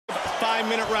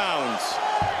5-minute rounds.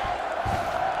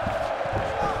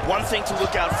 One thing to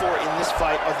look out for in this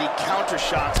fight are the counter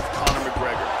shots of Conor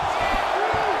McGregor.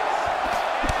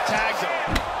 Tags him.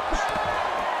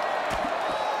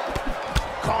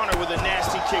 Conor with a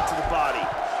nasty kick to the body.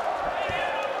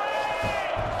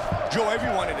 Joe,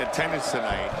 everyone in attendance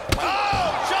tonight.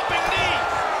 Oh, jumping knee!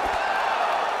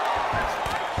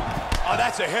 Oh,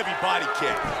 that's a heavy body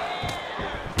kick.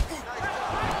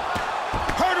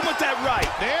 Hurt him with that right.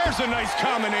 There's a nice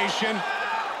combination.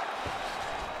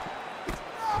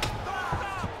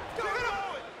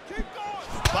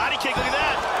 Body kick, look at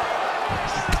that.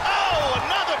 Oh,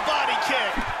 another body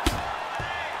kick.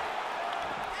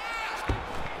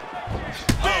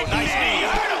 Big nice knee.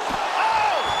 Hurt him.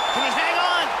 Oh, can he hang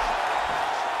on?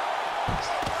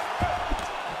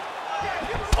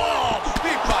 Oh,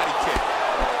 big body kick.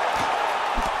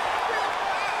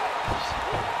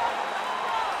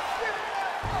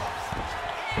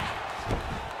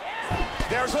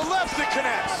 There's a left that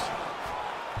connects.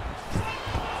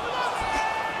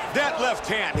 That left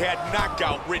hand had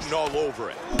knockout written all over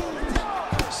it.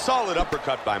 Solid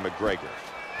uppercut by McGregor.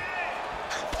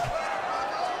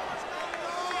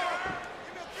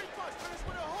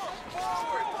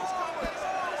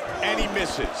 And he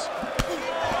misses.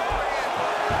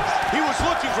 He was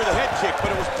looking for the head kick,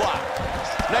 but it was blocked.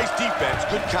 Nice defense,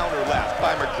 good counter left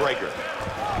by McGregor.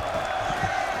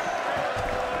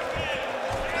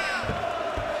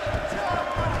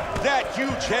 That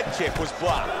huge head kick was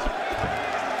blocked.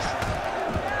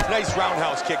 Nice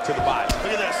roundhouse kick to the body.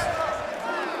 Look at this.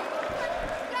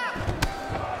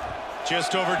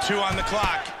 Just over 2 on the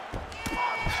clock.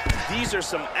 These are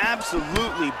some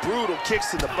absolutely brutal kicks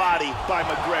to the body by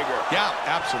McGregor. Yeah,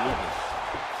 absolutely.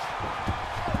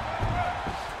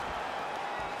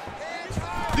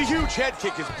 The huge head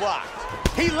kick is blocked.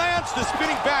 He lands the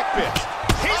spinning back fist.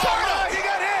 He's hurt. He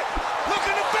got hit.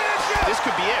 Looking to finish it. This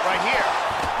could be it right here.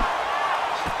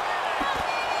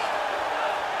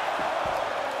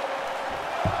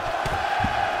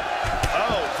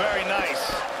 Very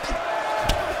nice.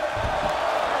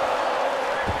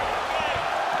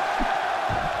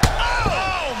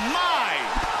 Oh, my!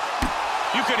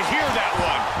 You could hear that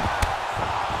one.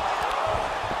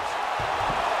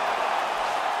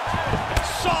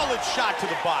 Solid shot to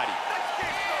the body.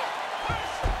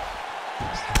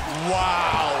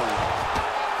 Wow.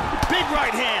 Big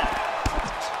right hand.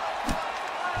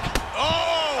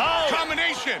 Oh,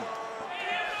 combination.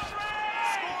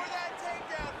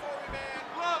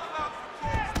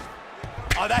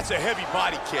 Oh, that's a heavy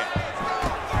body kick.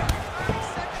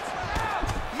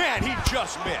 Man, he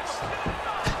just missed.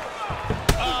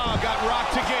 Oh, got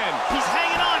rocked again. He's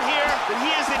hanging on here, but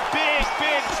he is in big,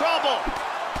 big trouble.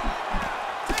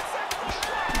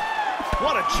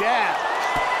 What a jab.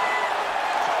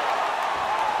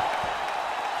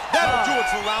 That'll do it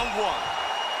for round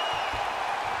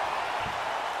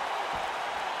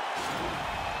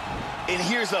 1. And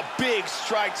here's a big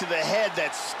strike to the head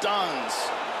that stuns.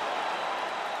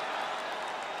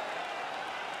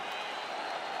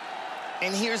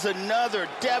 And here's another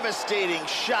devastating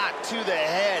shot to the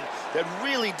head that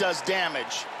really does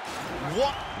damage.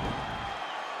 What?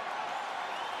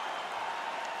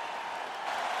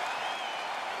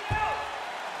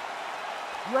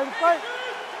 You ready to fight?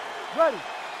 Ready.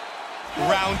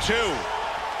 Round 2.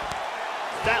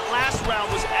 That last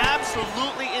round was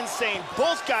absolutely insane.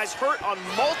 Both guys hurt on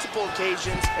multiple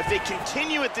occasions. If they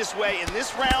continue it this way in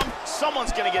this round,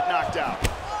 someone's gonna get knocked out.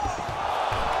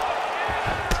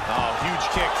 Oh, huge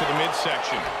kick to the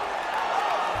midsection.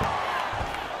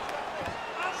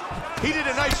 He did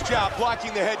a nice job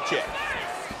blocking the head kick.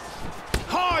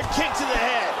 Hard kick to the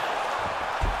head.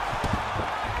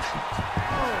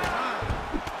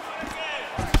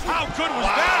 How good was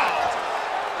that?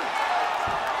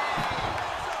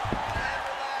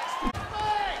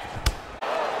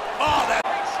 Oh, that.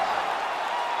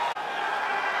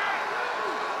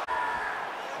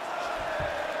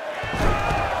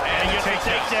 And he gets a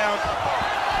takedown.